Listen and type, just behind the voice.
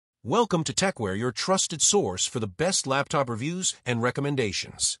Welcome to Tecware, your trusted source for the best laptop reviews and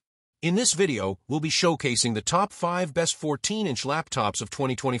recommendations. In this video, we'll be showcasing the top 5 best 14-inch laptops of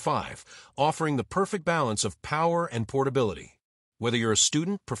 2025, offering the perfect balance of power and portability. Whether you're a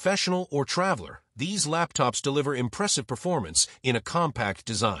student, professional, or traveler, these laptops deliver impressive performance in a compact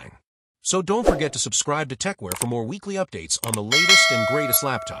design. So don't forget to subscribe to Tecware for more weekly updates on the latest and greatest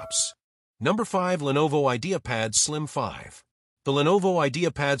laptops. Number 5. Lenovo IdeaPad Slim 5. The Lenovo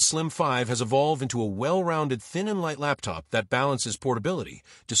IdeaPad Slim 5 has evolved into a well-rounded thin and light laptop that balances portability,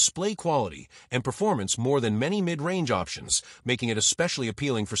 display quality, and performance more than many mid-range options, making it especially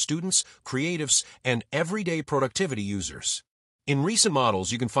appealing for students, creatives, and everyday productivity users. In recent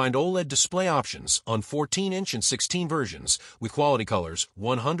models, you can find OLED display options on 14-inch and 16 versions with quality colors,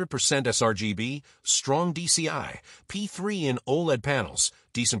 100% sRGB, strong DCI, P3 in OLED panels,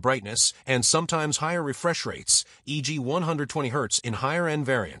 decent brightness, and sometimes higher refresh rates, e.g. 120Hz in higher-end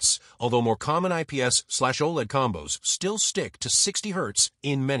variants, although more common IPS/OLED combos still stick to 60Hz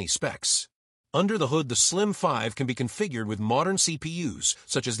in many specs. Under the hood, the Slim 5 can be configured with modern CPUs,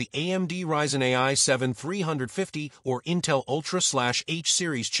 such as the AMD Ryzen AI 7 350 or Intel Ultra/H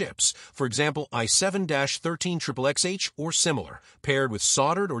series chips, for example i7-13XXH or similar, paired with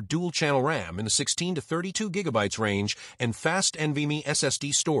soldered or dual-channel RAM in the 16 to 32 GB range and fast NVMe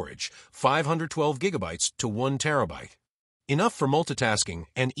SSD storage, 512 GB to 1 TB. Enough for multitasking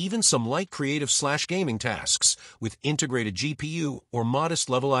and even some light creative/gaming tasks with integrated GPU or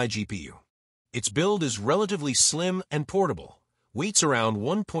modest-level iGPU. Its build is relatively slim and portable. Weights around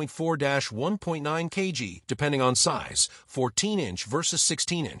 1.4-1.9 kg depending on size, 14-inch versus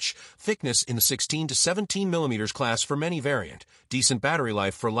 16-inch, thickness in the 16 to 17 mm class for many variant, decent battery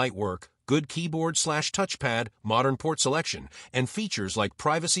life for light work, good keyboard/touchpad, modern port selection, and features like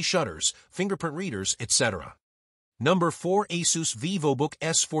privacy shutters, fingerprint readers, etc. Number 4. ASUS Vivobook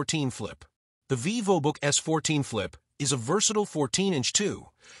S14 Flip. The Vivobook S14 Flip is a versatile 14-inch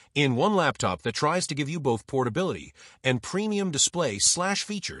 2-in-1 laptop that tries to give you both portability and premium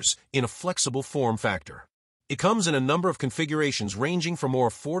display/features in a flexible form factor. It comes in a number of configurations ranging from more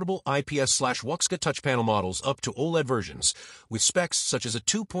affordable IPS/Wuxka touch panel models up to OLED versions, with specs such as a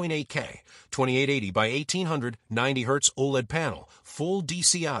 2.8K, 2880 by 1800 90Hz OLED panel, full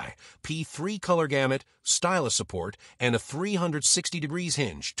DCI, P3 color gamut, stylus support, and a 360 degrees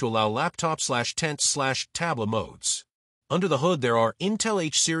hinge to allow laptop/tent/tablet modes. Under the hood, there are Intel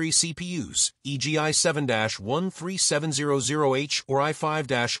H series CPUs, e.g. i7-13700H or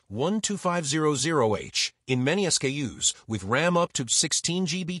i5-12500H, in many SKUs, with RAM up to 16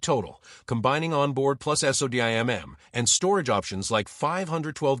 GB total, combining onboard plus SODIMM, and storage options like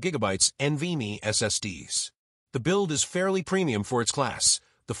 512 GB NVMe SSDs. The build is fairly premium for its class.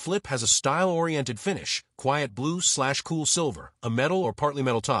 The Flip has a style-oriented finish, quiet blue/cool silver, a metal or partly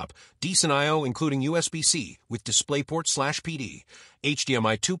metal top, decent I/O including USB-C with DisplayPort/PD,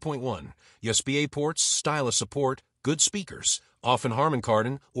 HDMI 2.1, USB-A ports, stylus support, good speakers, often Harman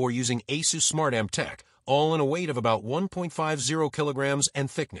Kardon or using ASUS SmartAmp Tech, all in a weight of about 1.50 kilograms and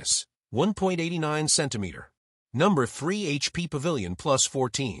thickness, 1.89 cm. Number 3. HP Pavilion Plus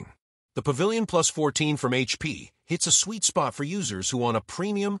 14. The Pavilion Plus 14 from HP hits a sweet spot for users who want a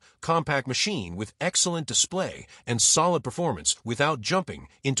premium, compact machine with excellent display and solid performance without jumping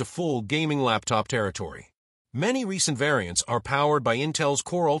into full gaming laptop territory. Many recent variants are powered by Intel's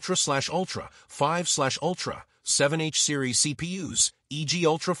Core Ultra/Ultra, 5/Ultra, 7H series CPUs, e.g.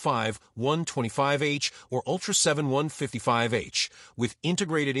 Ultra 5 125H or Ultra 7 155H, with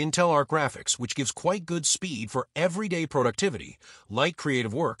integrated Intel Arc graphics which gives quite good speed for everyday productivity, light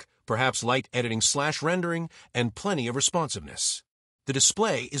creative work, perhaps light editing/rendering, and plenty of responsiveness. The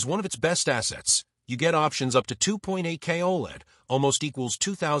display is one of its best assets. You get options up to 2.8K OLED, almost equals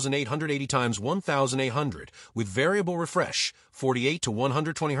 2880 x 1800, with variable refresh, 48 to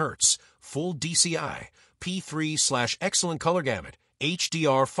 120 Hz, full DCI, P3/excellent color gamut,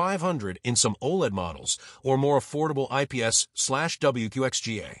 HDR 500 in some OLED models, or more affordable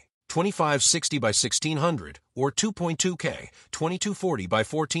IPS/WQXGA. 2560 by 1600 or 2.2K 2240 by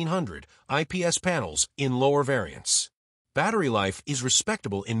 1400 IPS panels in lower variants. Battery life is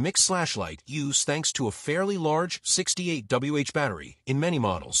respectable in mixed/light use thanks to a fairly large 68Wh battery in many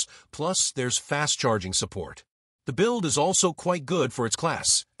models, plus there's fast charging support. The build is also quite good for its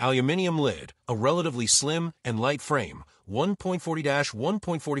class. Aluminum lid, a relatively slim and light frame,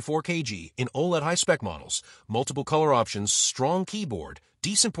 1.40-1.44 kg in OLED high-spec models, multiple color options, strong keyboard,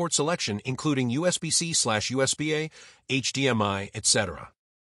 decent port selection including USB-C/USB-A, HDMI, etc.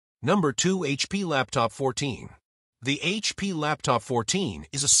 Number 2. HP Laptop 14. The HP Laptop 14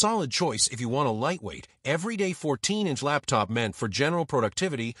 is a solid choice if you want a lightweight, everyday 14-inch laptop meant for general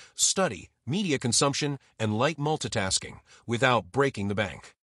productivity, study, media consumption, and light multitasking, without breaking the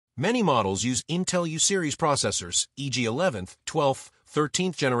bank. Many models use Intel U-series processors, e.g. 11th, 12th,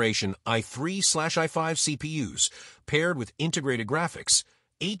 13th generation i3/i5 CPUs, paired with integrated graphics,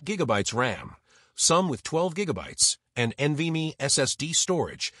 8 GB RAM, some with 12 GB, and NVMe SSD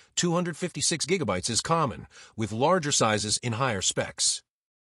storage, 256 GB is common, with larger sizes in higher specs.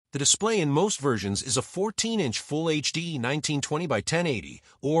 The display in most versions is a 14-inch Full HD 1920 by 1080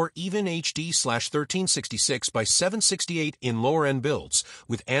 or even HD/1366 by 768 in lower-end builds,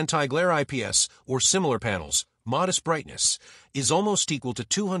 with anti-glare IPS or similar panels. Modest brightness is almost equal to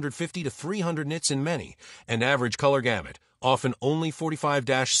 250 to 300 nits in many, and average color gamut, often only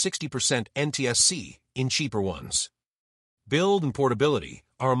 45-60% NTSC in cheaper ones. Build and portability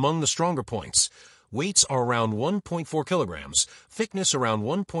are among the stronger points. Weights are around 1.4 kilograms, thickness around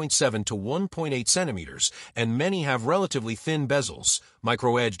 1.7 to 1.8 centimeters, and many have relatively thin bezels,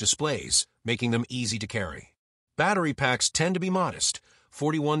 micro-edge displays, making them easy to carry. Battery packs tend to be modest,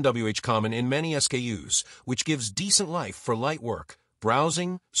 41 Wh common in many SKUs, which gives decent life for light work,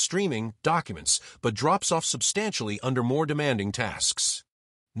 browsing, streaming, documents, but drops off substantially under more demanding tasks.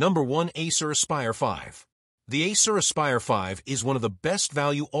 Number 1. Acer Aspire 5. The Acer Aspire 5 is one of the best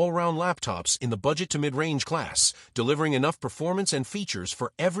value all-round laptops in the budget to mid-range class, delivering enough performance and features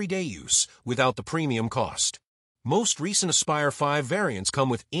for everyday use without the premium cost. Most recent Aspire 5 variants come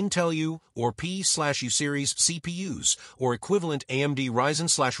with Intel U or P/U series CPUs or equivalent AMD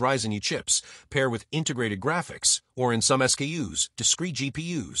Ryzen/Ryzen U chips, paired with integrated graphics, or in some SKUs, discrete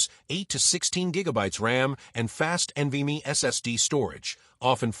GPUs, 8 to 16 GB RAM, and fast NVMe SSD storage,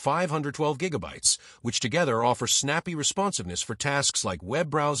 often 512 GB, which together offer snappy responsiveness for tasks like web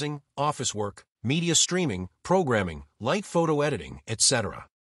browsing, office work, media streaming, programming, light photo editing, etc.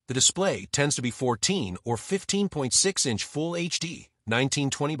 The display tends to be 14 or 15.6-inch Full HD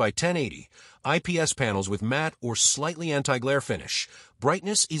 1920 by 1080, IPS panels with matte or slightly anti-glare finish.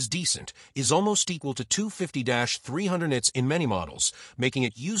 Brightness is decent, is almost equal to 250-300 nits in many models, making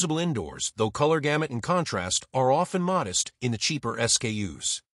it usable indoors, though color gamut and contrast are often modest in the cheaper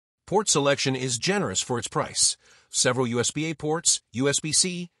SKUs. Port selection is generous for its price. Several USB-A ports,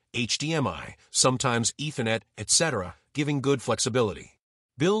 USB-C, HDMI, sometimes Ethernet, etc., giving good flexibility.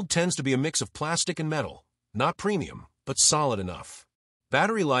 Build tends to be a mix of plastic and metal, not premium, but solid enough.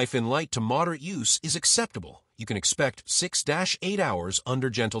 Battery life in light to moderate use is acceptable. You can expect 6-8 hours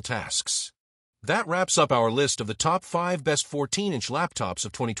under gentle tasks. That wraps up our list of the top 5 best 14-inch laptops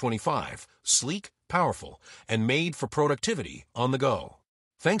of 2025, sleek, powerful, and made for productivity on the go.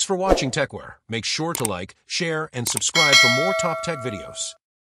 Thanks for watching Tecware. Make sure to like, share, and subscribe for more top tech videos.